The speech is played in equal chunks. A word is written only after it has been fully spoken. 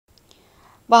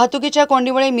वाहतुकीच्या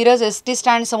कोंडीमुळे Miraj ST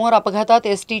stand समोर अपघातात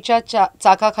एसटीच्या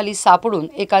चाकाखाली सापडून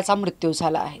एकाचा मृत्यू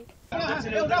झाला आहे।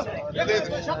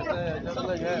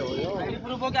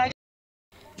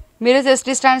 मिरज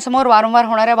एसटी स्टँड समोर वारंवार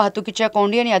होणाऱ्या वाहतुकीच्या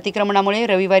कोंडी आणि अतिक्रमणामुळे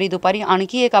रविवारी दुपारी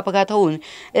आणखी एक अपघात होऊन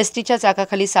एसटीच्या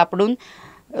चाकाखाली सापडून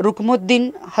रुकमुद्दीन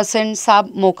हसन साब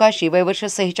मोकाशी वय वर्ष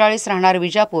 46 राहणार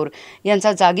विजापूर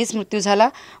यांचा जागीच मृत्यू झाला।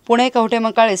 पुणे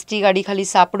कवठेमंकाळ एसटी गाडीखाली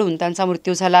सापडून त्यांचा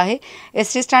मृत्यू झाला आहे।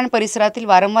 एसटी स्टँड परिसरातील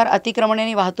वारंवार अतिक्रमण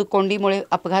आणि वाहतूक कोंडीमुळे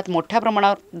अपघात मोठ्या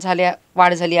प्रमाणावर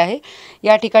वाढ झाली आहे।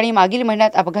 या ठिकाणी मागील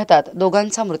महिन्यात अपघातात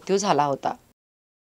दोघांचा मृत्यू झाला होता।